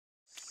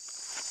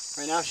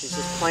Right now she's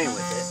just playing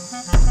with it.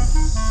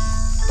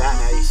 That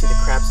now you see the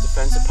crab's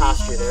defensive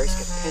posture there. He's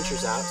got the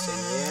pinchers out saying,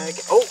 yeah,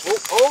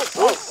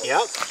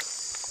 yep.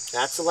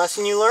 That's the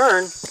lesson you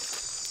learn.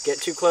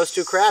 Get too close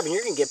to a crab and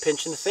you're gonna get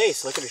pinched in the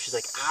face. Look at her, she's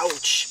like,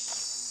 ouch.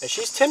 And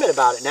she's timid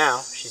about it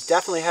now. She's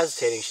definitely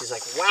hesitating. She's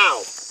like,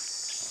 wow,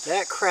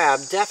 that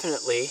crab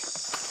definitely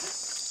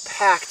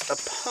packed a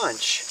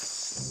punch.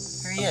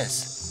 There he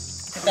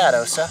is. Look at that,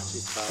 Osa.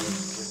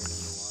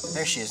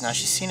 There she is. Now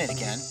she's seen it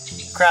again.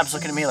 The crab's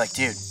looking at me like,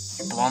 dude,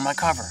 you're blowing my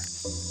cover.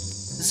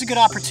 This is a good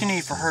opportunity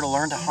for her to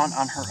learn to hunt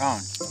on her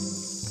own.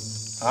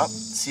 Oh,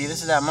 see,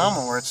 this is that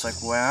moment where it's like,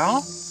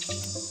 well,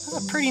 that's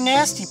a pretty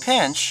nasty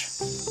pinch.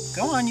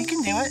 Go on, you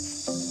can do it.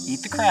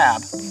 Eat the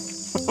crab.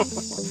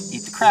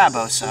 Eat the crab,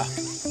 Osa.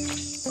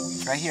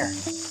 It's right here.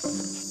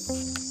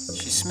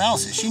 She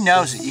smells it. She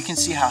knows it. You can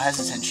see how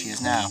hesitant she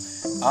is now.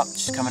 Oh,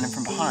 she's coming in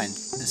from behind.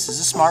 This is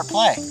a smart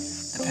play.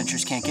 The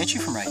pinchers can't get you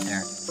from right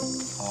there.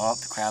 Oh,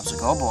 the crab's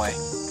like, oh boy.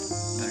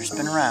 Better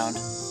spin around.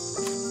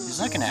 She's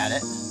looking at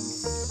it.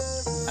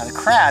 Now the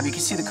crab, you can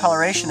see the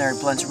coloration there. It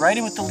blends right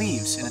in with the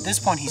leaves. And at this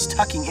point, he's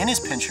tucking in his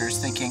pinchers,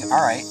 thinking,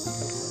 all right,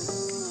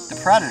 the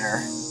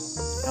predator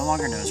no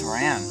longer knows where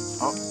I am.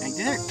 Oh, hey,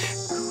 there.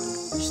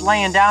 He's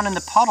laying down in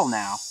the puddle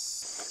now.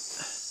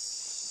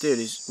 Dude,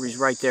 he's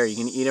right there. You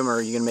gonna eat him or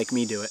are you gonna make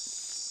me do it?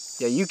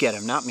 Yeah, you get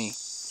him, not me.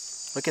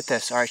 Look at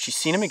this. All right, she's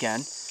seen him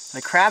again.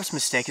 The crab's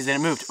mistake is that it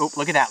moved. Oh,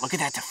 look at that. Look at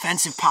that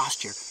defensive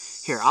posture.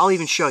 Here, I'll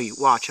even show you.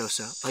 Watch,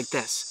 Osa. Like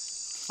this.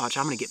 Watch,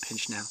 I'm gonna get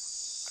pinched now.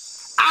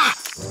 Ah!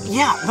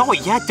 Yeah, no,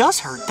 yeah, it does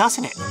hurt,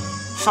 doesn't it?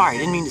 Sorry, I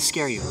didn't mean to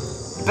scare you.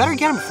 You better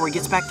get him before he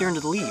gets back there into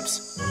the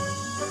leaves.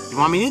 You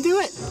want me to do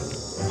it?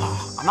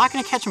 Oh, I'm not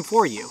gonna catch him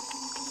for you.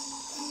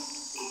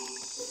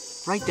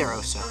 Right there,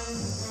 Osa.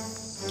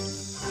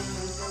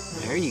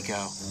 There you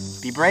go.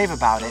 Be brave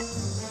about it.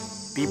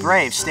 Be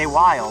brave, stay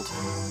wild.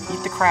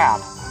 Eat the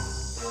crab.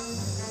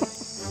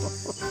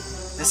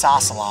 This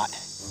Ocelot.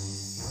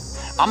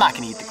 I'm not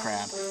gonna eat the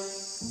crab.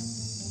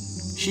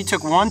 She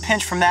took one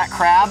pinch from that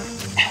crab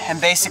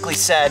and basically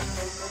said,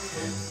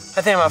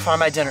 I think I'm gonna find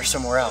my dinner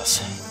somewhere else.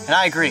 And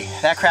I agree,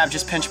 that crab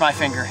just pinched my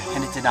finger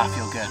and it did not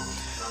feel good.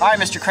 All right,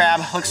 Mr.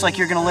 Crab, looks like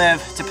you're gonna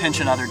live to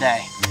pinch another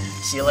day.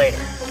 See you later.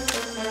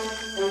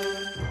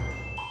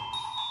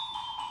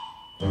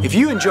 If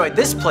you enjoyed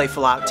this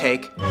playful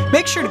outtake,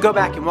 make sure to go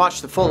back and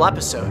watch the full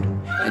episode.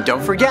 And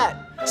don't forget,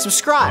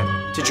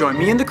 subscribe to join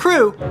me and the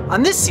crew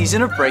on this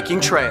season of Breaking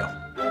Trail.